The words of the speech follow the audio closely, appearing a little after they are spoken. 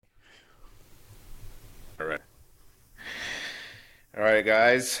All right. All right,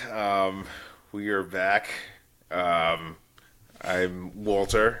 guys. We are back. Um, I'm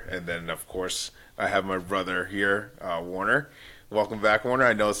Walter, and then, of course, I have my brother here, Warner. Welcome back, Warner.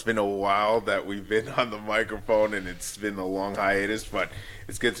 I know it's been a while that we've been on the microphone, and it's been a long hiatus, but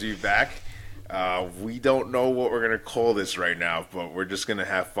it's good to be back. We don't know what we're going to call this right now, but we're just going to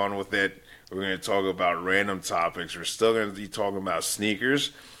have fun with it. We're going to talk about random topics. We're still going to be talking about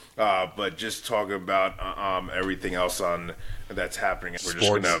sneakers, but just talking about everything else on that's happening. We're just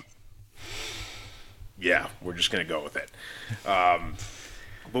going Sports. to, yeah, we're just going to go with it. Um,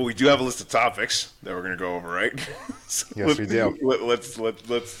 but we do have a list of topics that we're going to go over, right? So Yes, we do. let's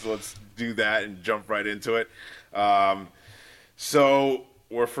do that and jump right into it. Um, so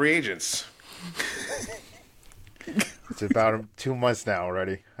we're free agents. It's about 2 months now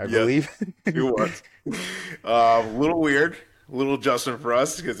already, I Yes, believe. it was. A little weird, a little adjustment for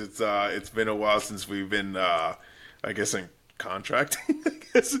us because it's been a while since we've been I guess in contracting. I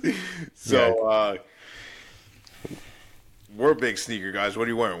guess. Yeah, So we're big sneaker guys. What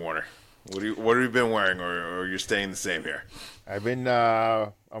are you wearing, Warner? What have you been wearing, or you're staying the same here? I'm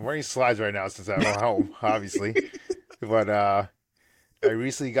wearing slides right now since I'm home, obviously. But I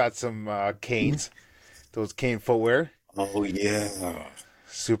recently got some canes, those cane footwear, Oh yeah.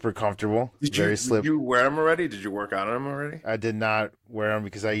 super comfortable, Did you very did slip. you wear them already? Did you work on them already? I did not wear them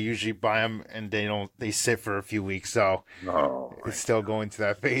because I usually buy them and they sit for a few weeks, so Oh it's my still going to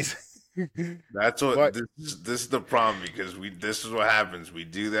that phase. That's what But this is the problem because we this is what happens. We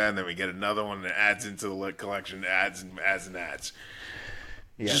do that and then we get another one that adds into the collection, adds and adds and adds.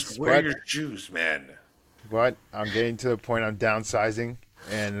 Just yes, wear your shoes, man. but I'm getting to the point I'm downsizing,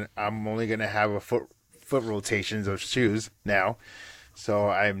 and I'm only gonna have a foot rotations of shoes now, so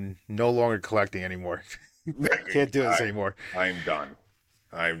I'm no longer collecting anymore. Can't do this I, anymore. I'm done.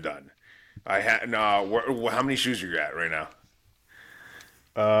 I'm done. I had no. How many shoes are you at right now?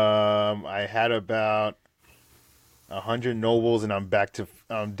 I had about 100 nobles, and I'm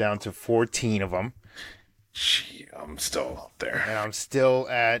down to 14 of them, Gee, I'm still up there. and I'm still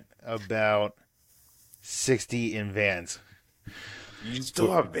at about 60 in Vans. You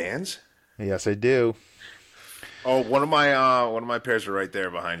still have Vans? Yes, I do. Oh, one of my pairs are right there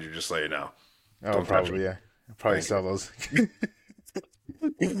behind you. Just so you know. Oh, Don't touch them. probably, yeah. I'll probably Thank you. sell those.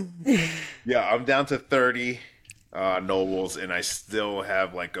 Yeah, I'm down to 30 nobles, and I still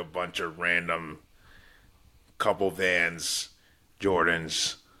have like a bunch of random couple Vans,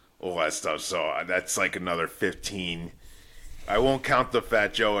 Jordans, all that stuff. So that's like another 15. I won't count the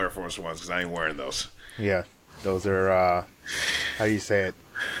Fat Joe Air Force Ones because I ain't wearing those. Yeah, those are how do you say it?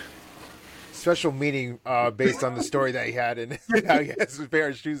 Special meaning based on the story that he had and how he has a pair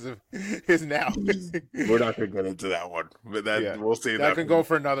of shoes of his now. We're not gonna get into that one, but that Yeah, we'll see that that. can go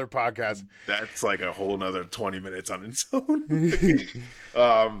for another podcast. That's like a whole nother 20 minutes on its own.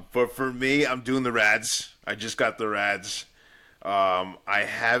 But for me, I'm doing the Rads. I just got the Rads. I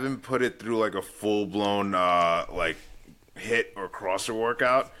haven't put it through like a full blown like hit or crosser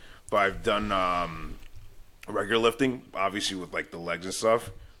workout, but I've done regular lifting, obviously with like the legs and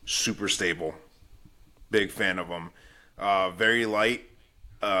stuff. Super stable. Big fan of them. Very light,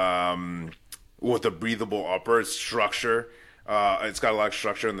 with a breathable upper. It's structure. It's got a lot of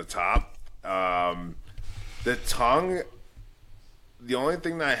structure in the top. The tongue. The only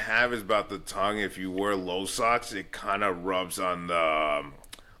thing that I have is about the tongue. If you wear low socks, it kind of rubs on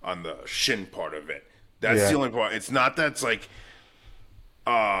the shin part of it. That's the Yeah, only part. It's not that's like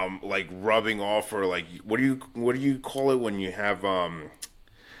rubbing off or like what do you call it when you have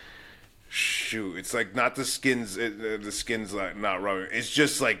shoot, it's like not the skin's like not rubbing. It's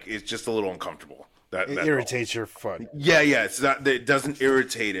just a little uncomfortable. it That's all. irritates your foot. Yeah. It's not. It doesn't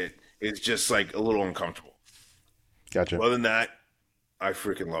irritate it. It's just like a little uncomfortable. Gotcha. Other than that, I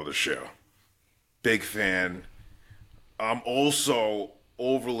freaking love the show. Big fan. I'm also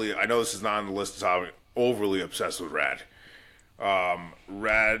overly. I know this is not on the list of topic. Overly obsessed with Rad.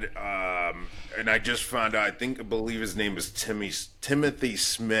 Rad. And I just found out. I believe his name is Timothy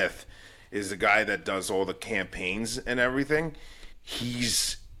Smith. Is the guy that does all the campaigns and everything.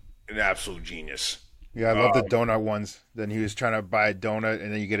 He's an absolute genius. Yeah, I love the donut ones. Then he was trying to buy a donut,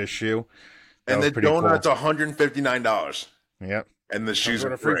 and then you get a shoe. That And was the pretty donut's cool. $159, Yep. and the I'm shoes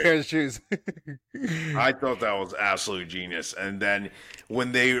going are a free great. pair of shoes. I thought that was absolutely genius. And then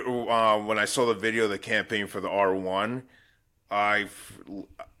when I saw the video of the campaign for the R1, I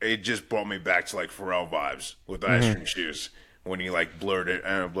it just brought me back to like Pharrell vibes with the ice Hmm. cream shoes when he like blurred it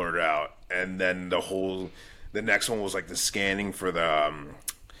out, and then the next one was like the scanning for the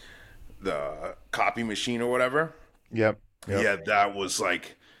copy machine or whatever. Yep. Yep. Yeah, that was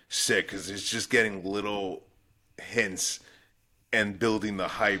like sick because it's just getting little hints and building the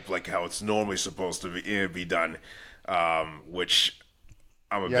hype like how it's normally supposed to be done, which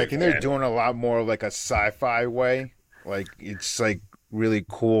I'm a Yeah, I big think they're fan. doing a lot more of like a sci-fi way. Like it's like really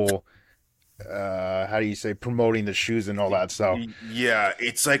cool. How do you say promoting the shoes and all that stuff? Yeah,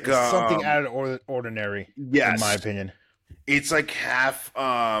 it's like It's something out of ordinary, in my yes, opinion. it's like half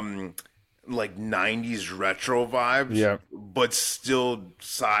like 90s retro vibes, Yeah, but still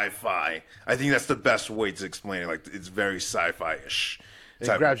sci-fi. I think that's the best way to explain it. Like it's very sci-fi-ish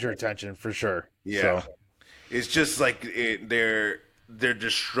it type of grabs your thing. attention for sure. Yeah. So It's just like they're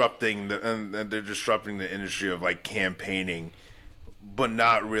disrupting they're disrupting the industry of like campaigning, but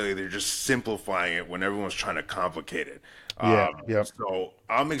not really. They're just simplifying it when everyone's trying to complicate it. yeah, yep. So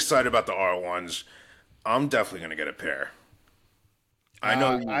I'm excited about the R1s. I'm definitely gonna get a pair. I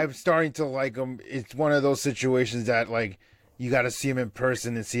know. I'm starting to like them. It's one of those situations that like you got to see them in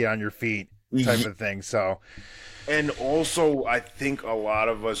person and see it on your feet, type of thing. So And also, I think a lot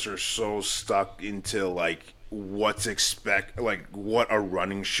of us are so stuck into like like what a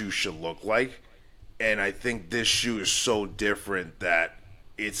running shoe should look like. And I think this shoe is so different that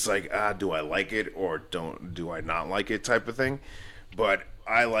it's like, do I like it or do I not like it type of thing. But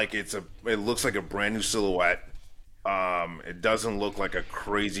I like it looks like a brand new silhouette. It doesn't look like a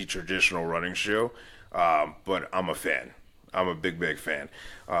crazy traditional running shoe. But I'm a fan. I'm a big fan.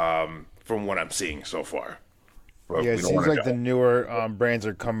 From what I'm seeing so far. yeah, But it we don't seems want like to the go. newer running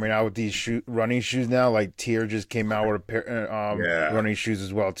are coming out with these running shoes now. Like Tier just came out with a pair Yeah. running shoes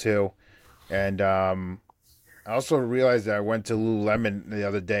as well too, and I also realized that I went to Lululemon the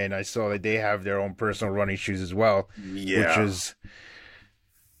other day and I saw that they have their own personal running shoes as well, which Yeah. is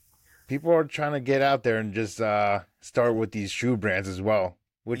people are trying to get out there and just start with these shoe brands as well,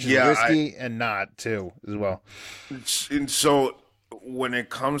 which is Yeah, I risky and not too as well. and so when it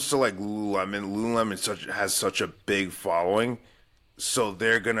comes to like Lululemon has such a big following, so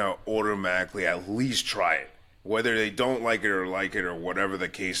they're gonna automatically at least try it. Whether they don't like it or whatever the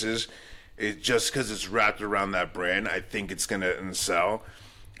case is, it just because it's wrapped around that brand, I think it's gonna sell.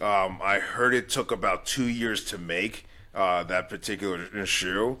 I heard it took about 2 years to make that particular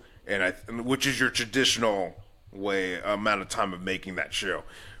shoe, which is your traditional way amount of time of making that shoe.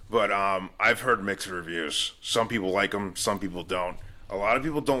 But I've heard mixed reviews. Some people like them, some people don't. A lot of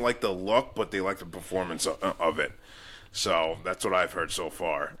people don't like the look, but they like the performance of it. So that's what I've heard so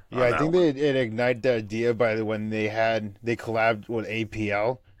far Yeah, on I that think one. it ignited the idea by when they collabed with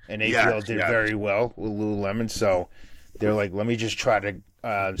APL and APL Yes, did yes. very well with Lululemon. So they're like, let me just try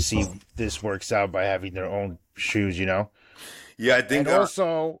to see if this works out by having their own shoes, you know. Yeah, I And think,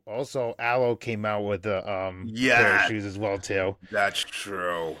 also Aloe came out with a pair of yeah, shoes as well too, that's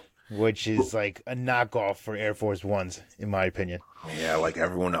true. which is like a knockoff for Air Force Ones, in my opinion. Yeah, like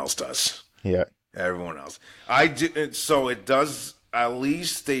everyone else does. Yeah. Everyone else. I did. So it does. At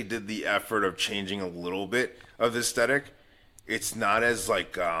least they did the effort of changing a little bit of the aesthetic. It's not as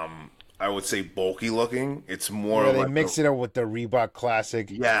like I would say bulky looking. It's more Yeah, they like a mixed it up with the Reebok Classic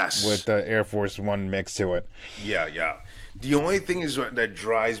with yes, the Air Force One mix to it. yeah, yeah. The only thing is that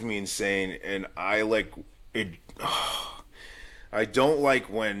drives me insane, and I like it. I don't like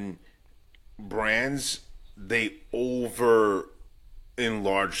when brands they over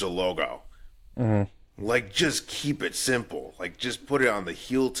enlarge the logo. Like, just keep it simple. Like, just put it on the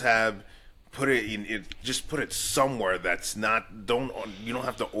heel tab. Put it in it. Just put it somewhere that's not. Don't you don't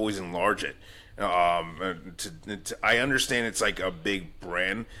have to always enlarge it. I understand it's like a big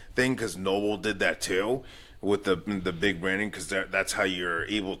brand thing because Noble did that too with the big branding because that's how you're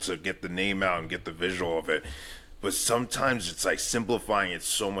able to get the name out and get the visual of it. But sometimes it's like simplifying it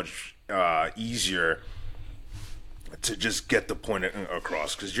so much easier to just get the point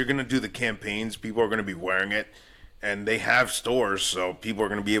across because you're going to do the campaigns, people are going to be wearing it, and they have stores, so people are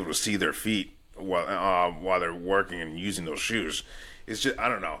going to be able to see their feet while they're working and using those shoes. It's just I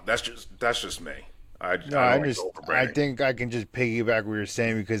don't know. That's just me. I No, don't like the I overbranding. think I can just piggyback what you're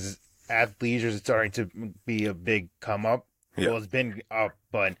saying because athleisure is starting to be a big come up. Yeah, Well, it's been up,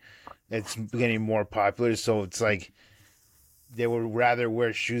 but it's getting more popular. So it's like they would rather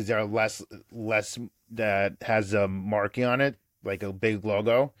wear shoes that are less that has a marking on it, like a big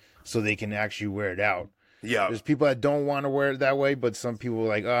logo, so they can actually wear it out. yeah, There's people that don't want to wear it that way, but some people are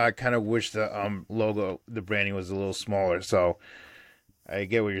like, oh, I kind of wish the logo, the branding was a little smaller. So I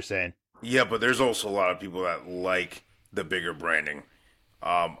get what you're saying. yeah. But there's also a lot of people that like the bigger branding.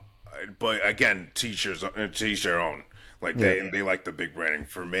 Um, but again, teach their own. Like Yeah. they like the big branding.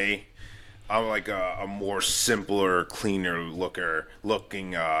 For me, I'm like a more simpler, cleaner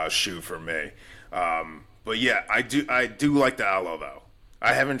looking shoe for me. But yeah, I do like the aloe though.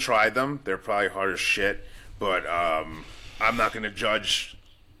 I haven't tried them. They're probably hard as shit, but I'm not gonna judge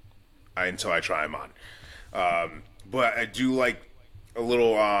until I try them on. But I do like a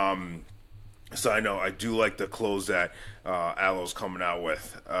little. So I know I do like the clothes that Aloe's coming out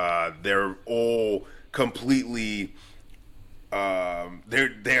with. They're all completely.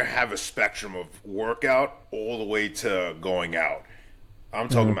 They have a spectrum of workout all the way to going out. I'm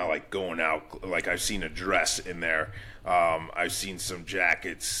talking Mhm. about like going out. Like I've seen a dress in there. I've seen some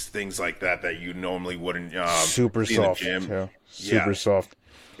jackets, things like that that you normally wouldn't Super see in the soft gym. too. Yeah, Super soft.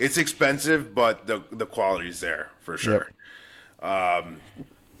 it's expensive, but the quality's there for Yep. sure.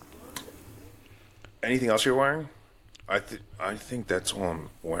 Anything else you're wearing? I think that's all I'm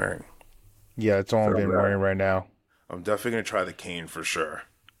wearing. Yeah, that's all I've For been that. wearing right now. I'm definitely gonna try the cane for sure.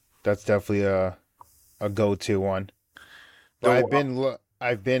 That's definitely a go-to one. But The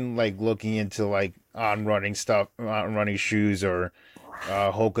I've been like looking into like on running stuff, on running shoes or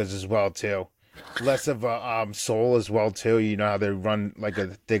Hokas as well too. Less of a sole as well too. You know how they run like a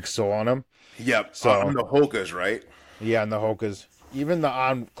thick sole on them. Yep, on So the Hokas, right? yeah, and the Hokas, even the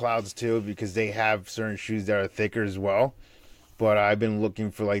on clouds too, because they have certain shoes that are thicker as well. But I've been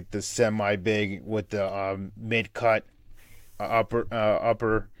looking for like the semi big with the mid cut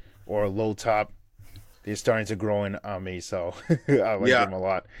upper or low top. They're starting to grow in on me, so I like Yeah, them a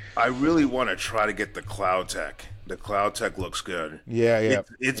lot. I really want to try to get the Cloud Tech. The Cloud Tech looks good. Yeah, yeah,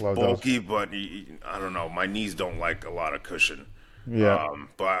 It's love those. bulky, but I don't know. My knees don't like a lot of cushion. Yeah,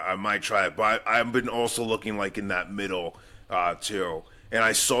 But I might try it. But I've been also looking like in that middle too. And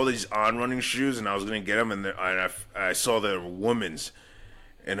I saw these on running shoes, and I was gonna get them, and I saw the women's,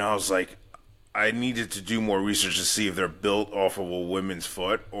 and I was like, I needed to do more research to see if they're built off of a women's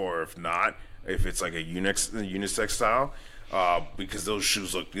foot or if not, if it's like a unisex style, because those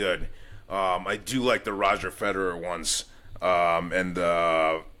shoes look good. I do like the Roger Federer ones, and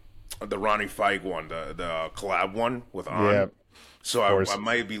the Ronnie Fike one, the collab one with yeah, On. of So I course.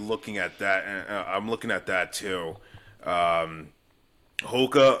 might be looking at that. I'm looking at that too.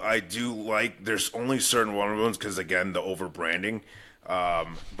 Hoka, I do like. There's only certain one of them because again, the over branding.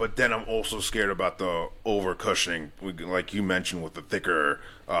 But then I'm also scared about the over cushioning, like you mentioned, with the thicker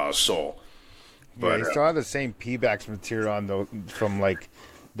sole. Yeah, But you still have the same P-backs material on the from like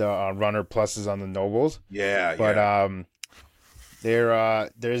the runner pluses on the Nobles, yeah, but yeah,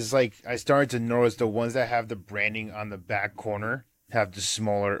 there's like I started to notice the ones that have the branding on the back corner have the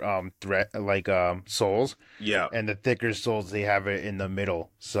smaller thread like soles, yeah, and the thicker soles they have it in the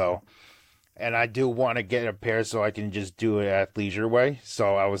middle. So, and I do want to get a pair so I can just do it at leisure way.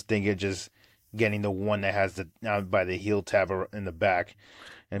 So I was thinking just getting the one that has the by the heel tab in the back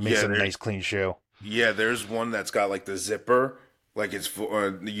and makes yeah. a nice clean shoe. There's one that's got like the zipper, like it's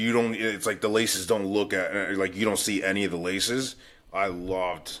for you don't. It's like the laces don't look at like you don't see any of the laces. I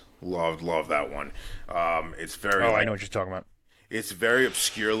loved that one. It's very Oh, I like know what you're talking about. it's very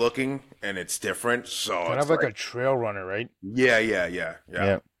obscure looking and it's different. So Kind of it's like like a trail runner, right? yeah.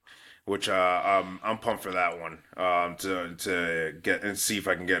 Yeah. Which I'm pumped for that one. To get and see if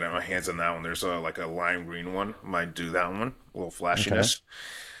I can get my hands on that one. There's like a lime green one. Might do that one. A little Okay. flashiness.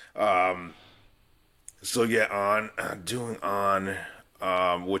 So yeah, on doing on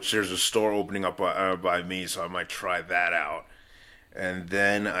which there's a store opening up by me, so I might try that out. And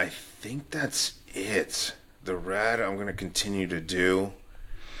then I think that's it. The rad I'm gonna continue to do.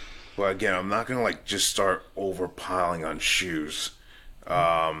 But again, I'm not gonna like just start overpiling on shoes.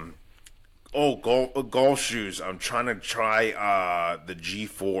 Oh, golf shoes. I'm trying to try the G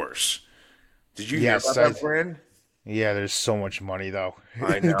Force. Did you hear Yes, about that brand? yeah, there's so much money though.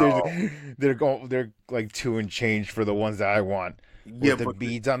 I know. They're like two and change for the ones that I want Yeah, with the but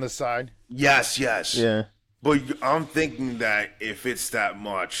beads on the side. yes. Yeah. But I'm thinking that if it's that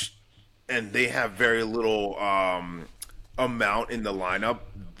much, and they have very little amount in the lineup,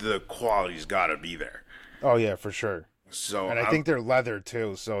 the quality's got to be there. Oh yeah, for sure. So And I I'm think they're leather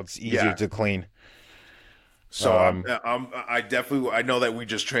too, so it's easier yeah. to clean. So Um, I definitely I know that we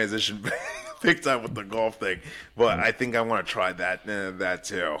just transitioned big time with the golf thing, but I think I want to try that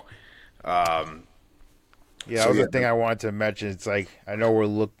too. Um, yeah, that so was yeah, the thing I wanted to mention. It's like I know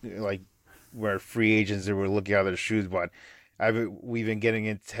we're free agents and we're looking at their shoes, but we've been getting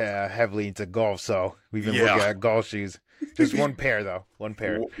into heavily into golf, so we've been looking yeah. at golf shoes. Just one pair though, one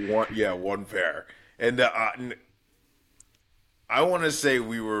pair. One pair, and I want to say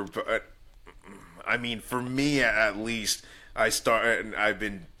we were. I mean, for me at least, I've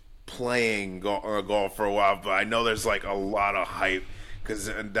been playing golf for a while, but I know there's like a lot of hype because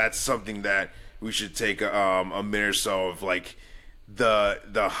that's something that we should take a minute or so of like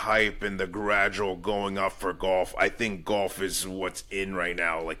the hype and the gradual going up for golf. I think golf is what's in right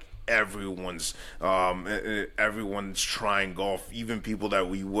now. Like everyone's trying golf. Even people that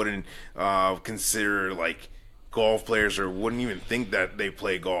we wouldn't consider like golf players or wouldn't even think that they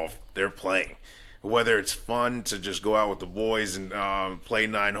play golf, they're playing. Whether it's fun to just go out with the boys and play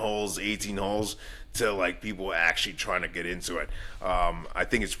 9 holes, 18 holes, to like people actually trying to get into it. I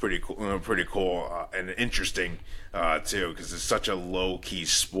think it's pretty cool and interesting too, because it's such a low key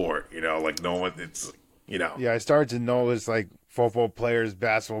sport. Like no one, it's Yeah, I started to notice like football players,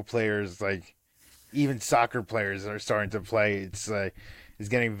 basketball players, like even soccer players are starting to play. It's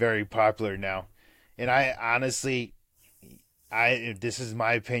getting very popular now. And I honestly, if this is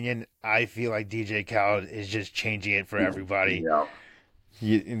my opinion, I feel like DJ Khaled is just changing it for everybody. yeah.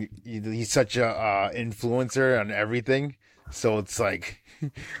 He's such a influencer on everything, so it's like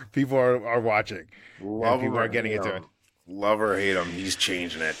people are watching and Love him people are or getting hate into it. him, love or hate him, he's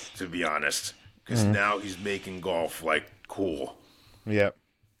changing it. To be honest, because Hmm. now he's making golf like cool. Yep,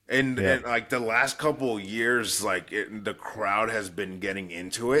 And yep. like the last couple of years, like the crowd has been getting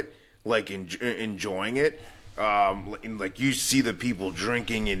into it, like enjoying it. And, like you see the people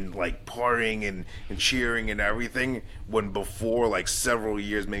drinking and like partying and cheering and everything. When before, like several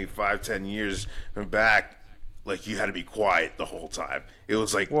years, maybe 5, 10 years back, like you had to be quiet the whole time. It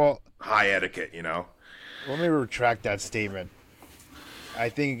was like Well, high etiquette. let me retract that statement. I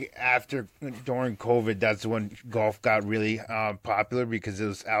think after during COVID, that's when golf got really popular because it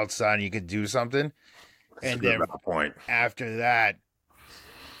was outside and you could do something. That's a And good then point. after that,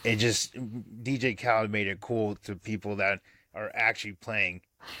 it just DJ Khaled made it cool to people that are actually playing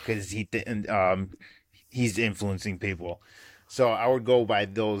because he's influencing people. So I would go by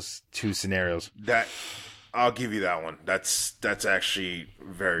those two scenarios. That I'll give you that one. That's actually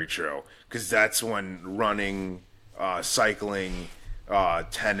very true because that's when running, cycling,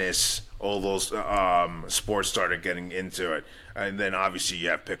 tennis, all those sports started getting into it, and then obviously you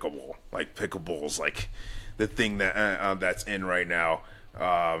have pickleball. Like pickleball's like the thing that's in right now.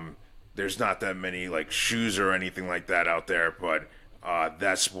 There's not that many like shoes or anything like that out there, but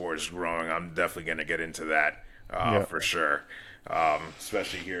that sport is growing. I'm definitely gonna get into that Yeah. for sure,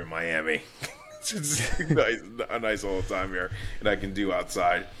 especially here in Miami. It's nice, a nice all the time here, and I can do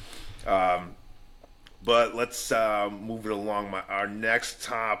outside. But let's move it along. Our next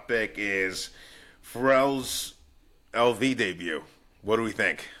topic is Pharrell's LV debut. What do we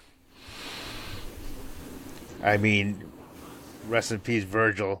think? I mean, rest in peace,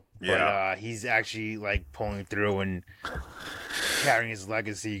 Virgil. But Yeah, he's actually like pulling through and carrying his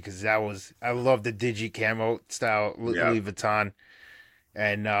legacy because I love the digi camo style yeah, Louis Vuitton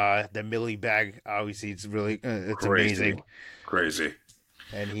and the Millie bag. Obviously, it's crazy, amazing. crazy.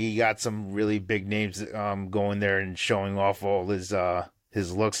 And he got some really big names going there and showing off all his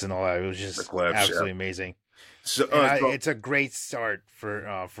looks and all that. It was The just clips, yeah. absolutely amazing. So, And so it's a great start for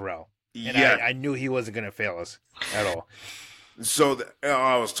Pharrell. And yeah, I knew he wasn't going to fail us at all.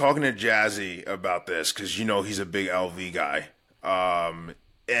 I was talking to Jazzy about this because he's a big LV guy,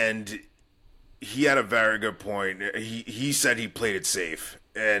 and he had a very good point. He said he played it safe,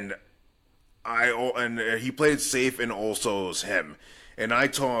 and he played it safe, and also it was him. And I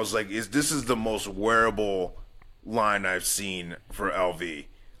told him, I was like, this is the most wearable line I've seen for LV.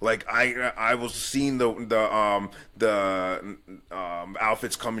 Like I was seeing the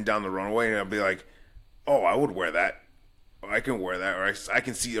outfits coming down the runway, and I'd be like, oh, I would wear that. I can wear that, or I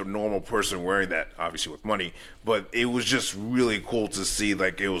can see a normal person wearing that, obviously with money. But it was just really cool to see,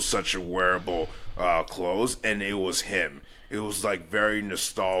 like it was such a wearable clothes, and it was him. It was like very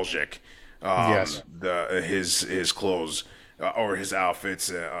nostalgic. Yes. His clothes or his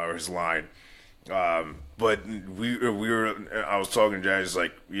outfits or his line. But we were. I was talking to Jazz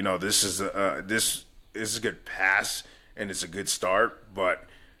like this is a good pass and it's a good start, but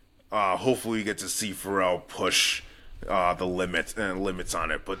hopefully we get to see Pharrell push the limits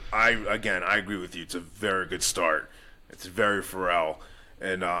on it. But I agree with you. It's a very good start. It's very Pharrell,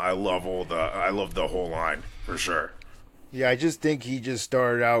 and I love the whole line for sure. Yeah, I just think he just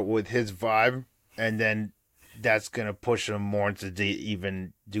started out with his vibe, and then that's gonna push him more to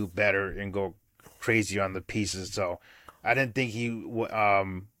even do better and go crazy on the pieces. So I didn't think he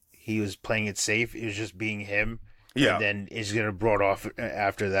was playing it safe. It was just being him, and Yeah, then it's gonna broad off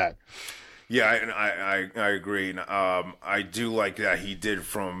after that. yeah, and I agree. And, I do like that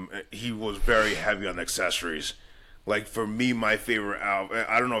he was very heavy on accessories. Like for me, my favorite outfit.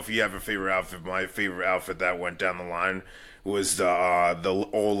 I don't know if you have a favorite outfit. My favorite outfit that went down the line was the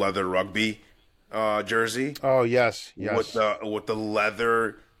all leather rugby jersey Oh yes, with yes, the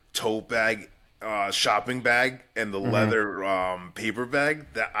leather tote bag shopping bag and the Hmm. leather paper bag,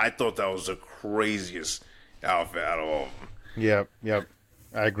 that I thought that was the craziest outfit out of all of them. Yep, yep.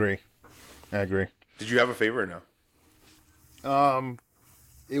 I agree. I agree. Did you have a favorite? Or no. Um,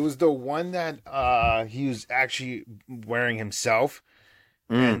 it was the one that he was actually wearing himself,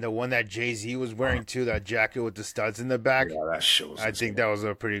 Mm. and the one that Jay-Z was wearing too, that jacket with the studs in the back. Yeah, that shit was I think insane. that was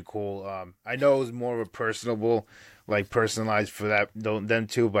a pretty cool. I know it was more of a personable, like personalized for them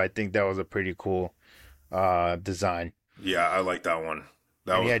too, but I think that was a pretty cool design. Yeah, I like that one.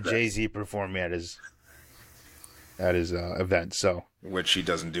 That And he was had sick, Jay-Z performing at his event. So which he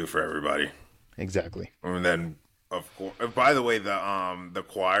doesn't do for everybody. exactly. And then, of course, by the way, the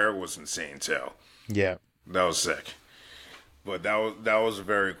choir was insane too. Yeah. That was sick. But that was a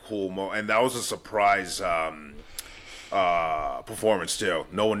very cool and that was a surprise performance too.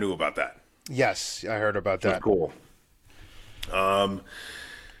 No one knew about that. Yes, I heard about Which was that. cool.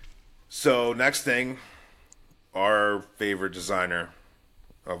 So next thing, our favorite designer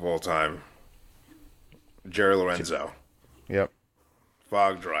of all time, Jerry Lorenzo. Yep.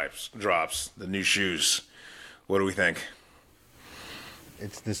 Fog drops the new shoes. What do we think?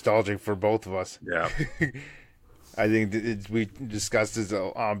 It's nostalgic for both of us. Yeah, I think we discussed this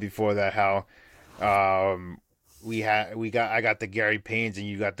before that how I got the Gary Paynes and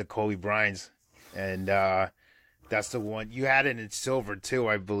you got the Kobe Bryants, and that's the one you had it in silver too,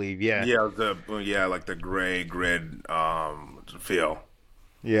 I believe. Yeah, yeah, like the gray grid feel.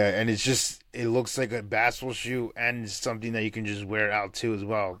 yeah, and it looks like a basketball shoe and something that you can just wear out too as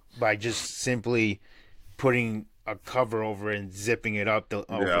well by just simply putting a cover over it and zipping it up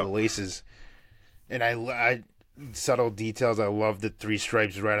over Yeah, the laces. And I subtle details. I love the three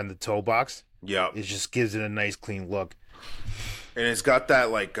stripes right on the toe box. yeah, It just gives it a nice clean look. and it's got that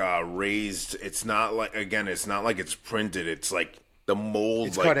like raised. It's not like again, it's not like it's printed. It's like the mold,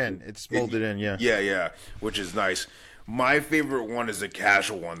 It's cut like in. It's molded in. Yeah. yeah, yeah, which is nice. My favorite one is the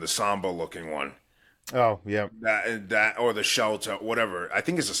casual one, the samba looking one. Oh yeah. That or the shelter, whatever. I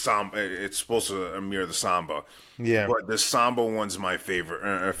think it's a samba. It's supposed to mirror the samba, Yeah. but the samba one's my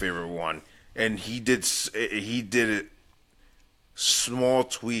favorite one. And he did it small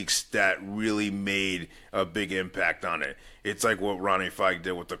tweaks that really made a big impact on it. It's like what Ronnie Fike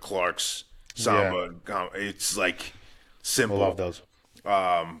did with the Clark's Yeah. samba. It's like I love simple, those.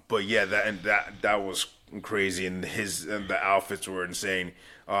 but yeah, that was crazy, and the outfits were insane.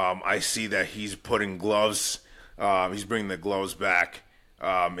 I see that he's putting gloves. He's bringing the gloves back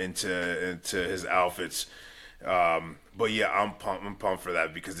into his outfits. But yeah, I'm pumped for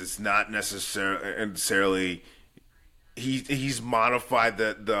that because it's not necessarily he's modified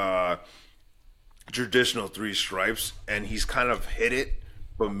the traditional three stripes and he's kind of hit it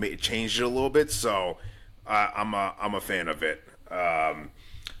but changed it a little bit. So I'm a fan of it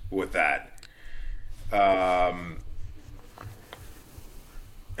with that. Um,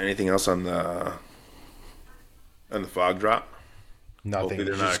 Anything else on the fog drop? Nothing. Hopefully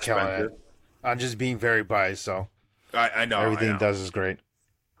they're He's not just killing it. expensive. I'm just being very biased, so I know, I everything he know. does is great.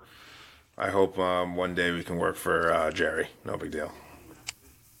 I hope one day we can work for Jerry. No big deal.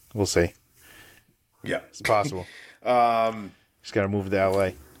 We'll see. Yeah. It's possible. Um, Just gotta move to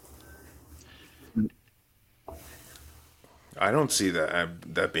LA. I don't see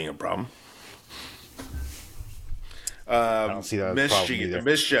that being a problem. I don't see that as a problem either.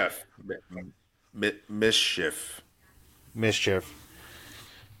 Mischief. Mischief.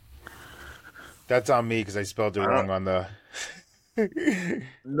 That's on me because I spelled it I don't. wrong on the.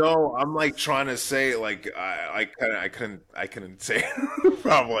 No, I'm like trying to say like I couldn't say it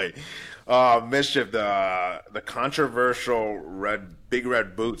probably. Mischief, the controversial big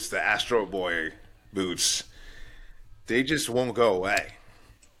red boots, the Astro Boy boots, they just won't go away.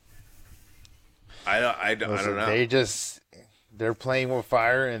 I don't Listen, know. they're playing with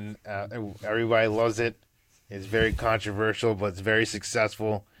fire, and everybody loves it. It's very controversial, but it's very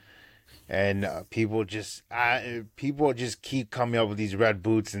successful. And people just keep coming up with these red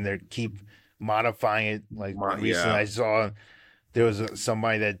boots, and they keep modifying it. Like recently, Yeah, I saw there was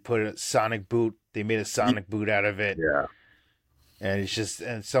somebody that put a Sonic boot. They made a Sonic boot out of it, yeah, and it's just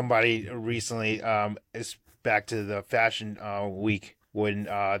and somebody recently it's back to the fashion week when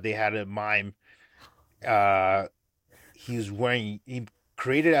they had a mime. Uh, he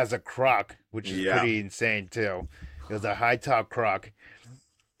created as a croc, which is yeah. pretty insane too. It was a high top croc,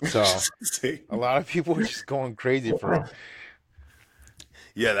 so See? a lot of people were just going crazy for it.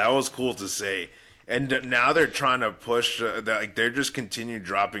 Yeah, that was cool to see. And now they're trying to push. Like they're just continue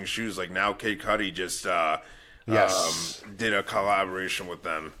dropping shoes. Like now, Kid Cudi just Yes, did a collaboration with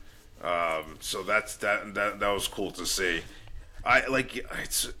them. So that was cool to see.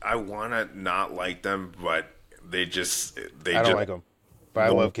 I want to not like them, but they I don't just like them, but I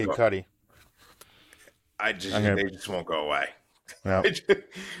love won't Kid go. Cudi. I'm gonna They just won't go away. no.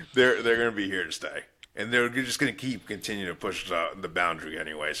 They're gonna be here to stay, and they're just gonna keep continue to push the boundary.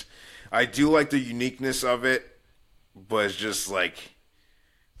 Anyways, I do like the uniqueness of it, but it's just like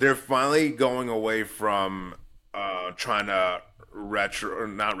they're finally going away from trying to retro or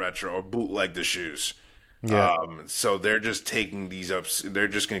not retro or bootleg the shoes. Yeah, So they're just taking these up. They're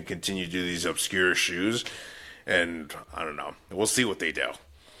just going to continue to do these obscure shoes, and I don't know. We'll see what they do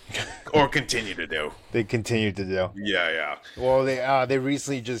or continue to do. they continue to do. Yeah, yeah, Well, they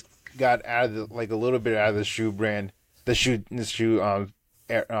recently just got out of like a little bit out of the shoe brand, the shoe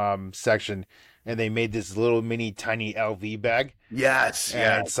section, and they made this little mini tiny LV bag, yes,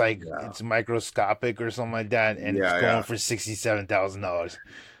 and yes, it's like yeah, it's microscopic or something like that, and it's yeah, going yeah. for $67,000.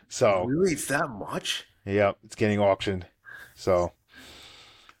 So Really, it's that much? yep, it's getting auctioned. So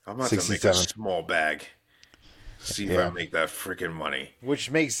I'm about to make a 67. small bag. See if I Yeah, make that freaking money.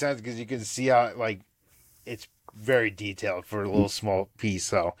 which makes sense because you can see how like it's very detailed for a little small piece.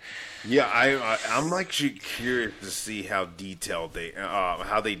 So Yeah, I'm actually curious to see how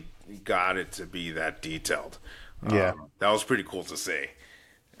they got it to be that detailed. yeah. That was pretty cool to see.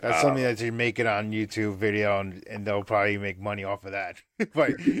 That's something that you make it on YouTube video, and they'll probably make money off of that.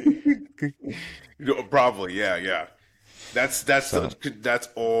 But Probably, yeah, yeah. so That's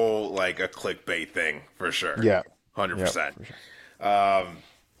all like a clickbait thing for sure, yeah, yeah, 100%. for sure.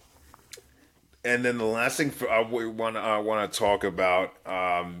 And then the last thing I want to talk about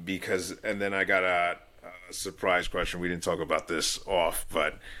because and then I got a surprise question. We didn't talk about this off,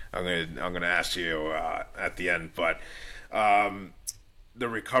 but I'm gonna ask you at the end. But the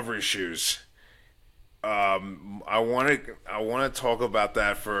recovery shoes. I want to talk about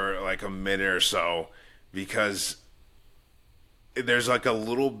that for like a minute or so because there's like a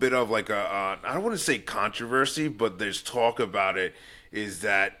little bit of like I don't want to say controversy, but there's talk about it. Is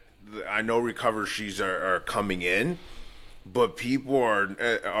that I know recovery shoes are coming in, but people or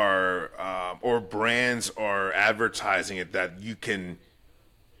brands are advertising it that you can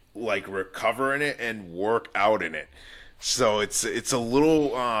like recover in it and work out in it. So it's a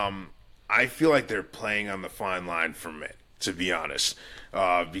little. I feel like they're playing on the fine line from it, to be honest,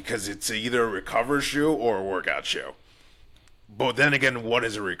 because it's either a recovery shoe or a workout shoe. But then again, what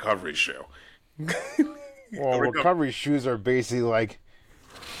is a recovery shoe? A Well, reco- recovery shoes are basically like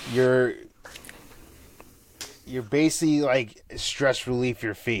you're you're basically like stress relief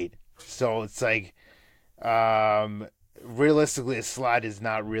your feet. So it's like realistically, a slide is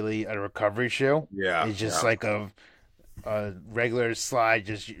not really a recovery shoe. yeah, It's just yeah, like a regular slide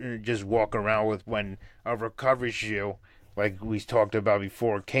just walk around with. When a recovery shoe, like we talked about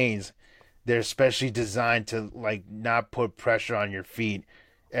before, canes, they're especially designed to like not put pressure on your feet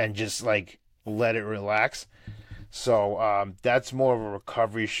and just like let it relax. So that's more of a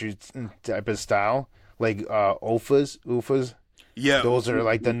recovery shoe type of style. Like UFAs, yeah. those are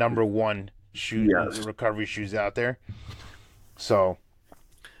like the number one shoe Yes. recovery shoes out there. So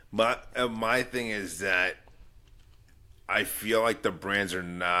My thing is that I feel like the brands are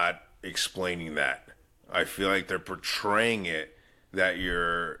not explaining that. I feel like they're portraying it that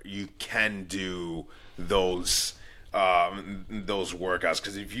you can do those workouts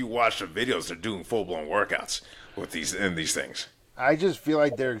because if you watch the videos, they're doing full blown workouts with these things. I just feel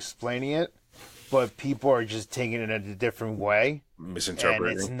like they're explaining it, but people are just taking it in a different way, and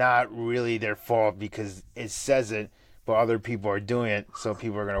it's Misinterpreting. not really their fault because it says it, but other people are doing it, so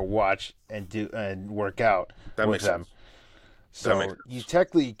people are gonna watch and do and work out That with makes them. sense. That makes So you sense.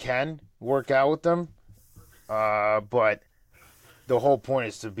 technically can work out with them, but the whole point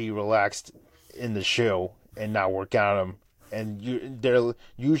is to be relaxed in the shoe and not work out them. And they're a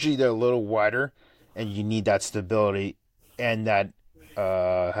little wider, and you need that stability and that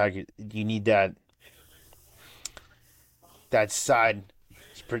you need that side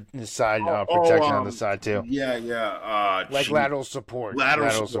Oh, protection on the side too, yeah, yeah. like Gee, lateral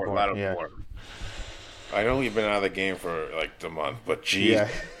lateral support, support. lateral Yeah, support. I know you've been out of the game for like the month, but geez, yeah.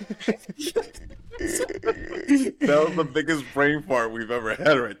 that was the biggest brain fart we've ever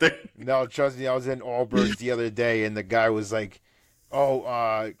had right there. No, trust me, I was in Allbirds the other day, and the guy was like,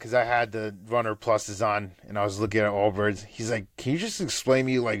 "Oh, because I had the Runner Pluses on, and I was looking at Allbirds." He's like, "Can you just explain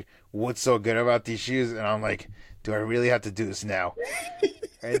to me like what's so good about these shoes?" And I'm like, "Do I really have to do this now?"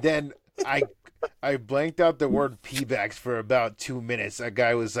 And then I blanked out the word P-backs for about 2 minutes. That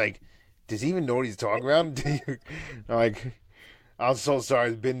guy was like, "Does he even know what he's talking about?" I'm like, I'm so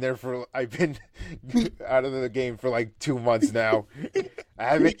sorry. I've been out of the game for like 2 months now. I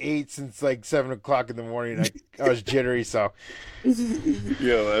haven't ate since like 7 o'clock in the morning. I was jittery, so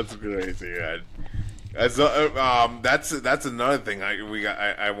Yeah, that's crazy, man. That's another thing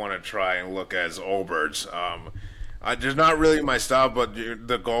I want to try and look at as Allbirds. There's not really my style, but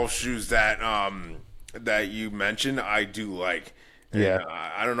the golf shoes that you mentioned, I do like, and yeah,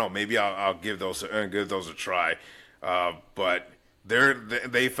 I don't know, maybe I'll give those a try. But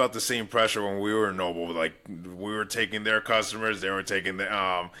they felt the same pressure when we were in Noble. Like we were taking their customers, they were taking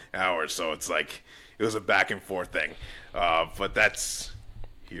ours. So it's like it was a back and forth thing. But that's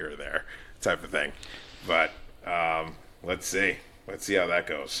here or there type of thing. But let's see. Let's see how that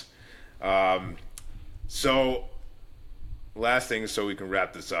goes. So last thing, so we can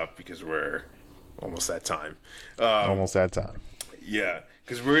wrap this up because we're almost at time. almost that time. Yeah,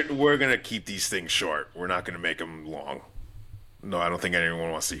 because we're gonna keep these things short. We're not gonna make them long. No, I don't think anyone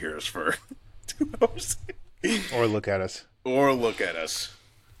wants to hear us for 2 hours Or look at us. or look at us,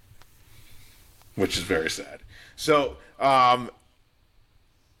 which is very sad. So, I'm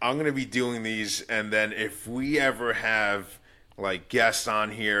gonna be doing these, and then if we ever have like guests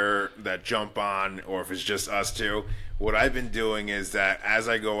on here that jump on, or if it's just us two, what I've been doing is that as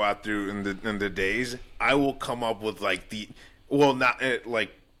I go out through in the days, I will come up with like not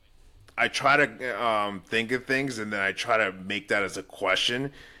like I try to think of things, and then I try to make that as a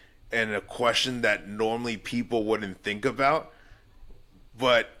question, and a question that normally people wouldn't think about,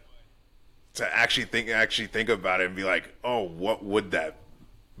 but to actually think about it and be like, oh, what would that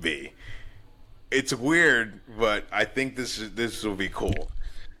be? It's weird, but I think this will be cool.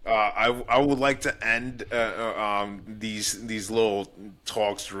 I would like to end these little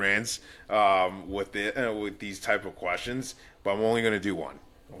talks rants with these type of questions, but I'm only going to do one.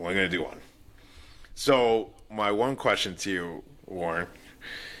 I'm only going to do one. So my one question to you, Warren,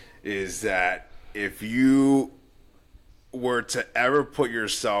 is that if you were to ever put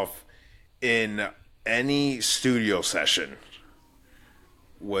yourself in any studio session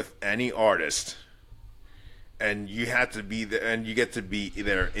with any artist, and you have to be there, and you get to be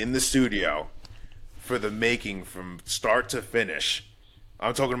there in the studio for the making from start to finish.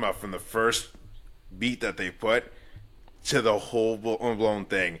 I'm talking about from the first beat that they put to the whole blown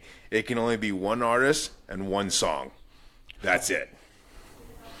thing. It can only be one artist and one song. That's it.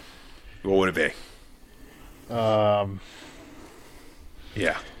 What would it be?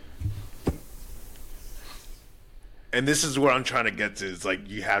 Yeah. And this is what I'm trying to get to. Is like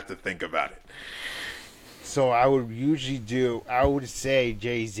you have to think about it. So I would say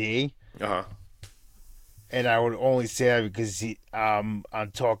Jay-Z, Uh huh. and I would only say that because I'm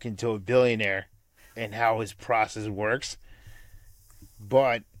talking to a billionaire and how his process works.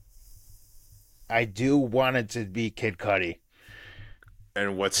 But I do want it to be Kid Cudi.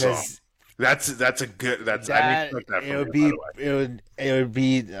 And what song? Because That's a good. That's I didn't that expect that it from would you, by be the way. it would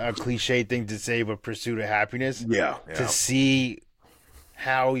be a cliche thing to say, but pursuit of happiness. Yeah, To yeah, see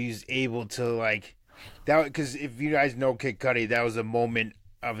how he's able to like that, because if you guys know Kid Cudi, that was a moment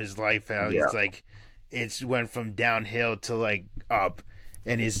of his life. How yeah. he's like, it's went from downhill to like up,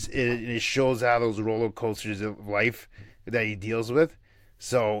 and it shows how those roller coasters of life that he deals with.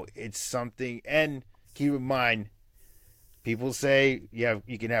 So it's something, and keep in mind, people say, yeah,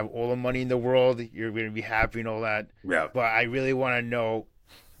 you can have all the money in the world, you're going to be happy and all that. Yeah, But I really want to know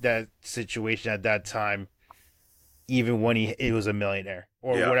that situation at that time, even when he was a millionaire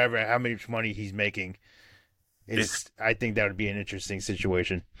or yeah. whatever, how much money he's making. It's I think that would be an interesting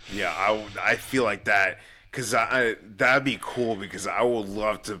situation. yeah. I feel like that because I that'd be cool because I would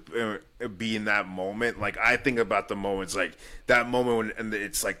love to be in that moment. Like I think about the moments like that moment when and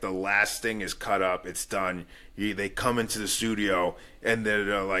it's like the last thing is cut up, it's done. They come into the studio and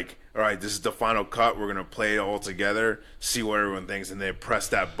they're like, all right, this is the final cut. We're gonna play it all together, see what everyone thinks, and they press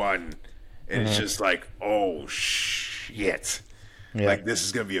that button, and it's just like, oh shit, Yeah. like this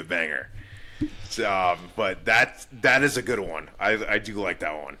is gonna be a banger. But that is a good one. I do like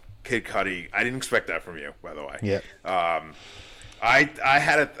that one. Kid Cudi. I didn't expect that from you, by the way. Yeah.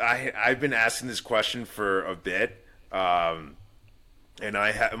 I've been asking this question for a bit, and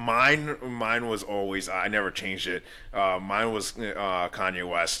mine was always I never changed it. Mine was Kanye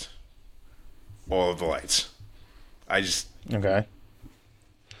West. All of the lights. I just Okay.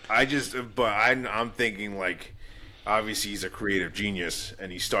 but I'm thinking like, obviously he's a creative genius,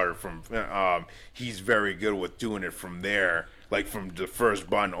 and he started from. He's very good with doing it from there, like from the first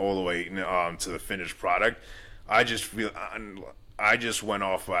button all the way to the finished product. I just feel. I just went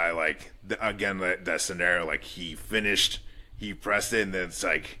off by like again that scenario. Like he finished, he pressed it, and then it's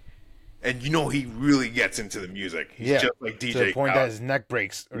like and he really gets into the music. He's Yeah, just like to the DJ point that Khaled. his neck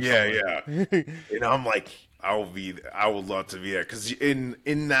breaks or Yeah, something. yeah. And I'm like, I would love to be there because in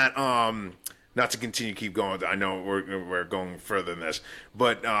that not to continue keep going. I know we're going further than this,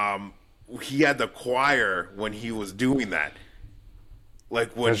 but he had the choir when he was doing that.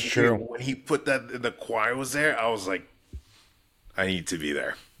 Like That's true. when he put that the choir was there, I was like, I need to be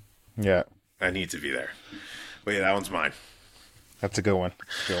there. Yeah, I need to be there. But yeah, that one's mine. that's a good one.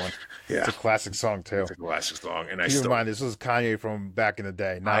 That's a good one. It's Yeah, a classic song it's too. a classic song, and I Keep in still mind, this was Kanye from back in the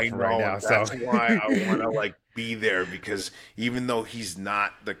day, not I from right know, now. and So, that's why I want to like be there because even though he's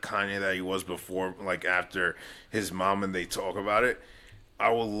not the Kanye that he was before, like after his mom and they talk about it, I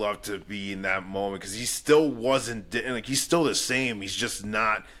would love to be in that moment because he still wasn't like he's still the same. He's just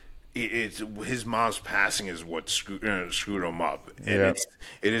not. It's his mom's passing is what screwed him up, and yeah,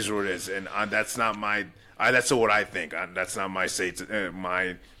 it is what it is, and that's not my. That's what I think. That's not my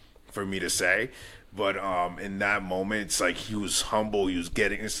my for me to say. But in that moment, it's like he was humble. He was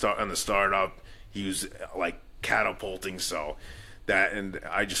getting start on the startup. He was like catapulting. So that, and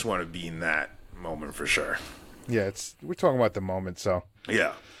I just want to be in that moment for sure. yeah. It's we're talking about the moment. So,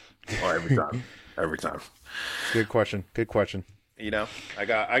 Yeah. Oh, every time, every time. good question. Good question. I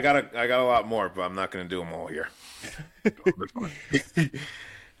got a lot more, but I'm not going to do them all here.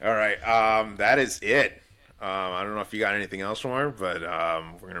 All right. That is it. I don't know if you got anything else more, but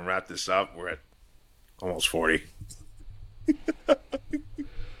we're gonna wrap this up. We're at almost 40.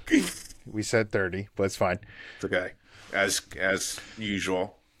 We said 30, but it's fine. It's okay. As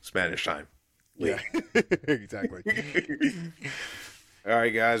usual, Spanish time. Yeah, exactly. All right,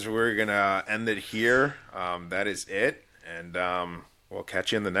 guys, we're gonna end it here. That is it, and we'll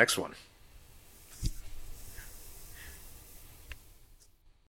catch you in the next one.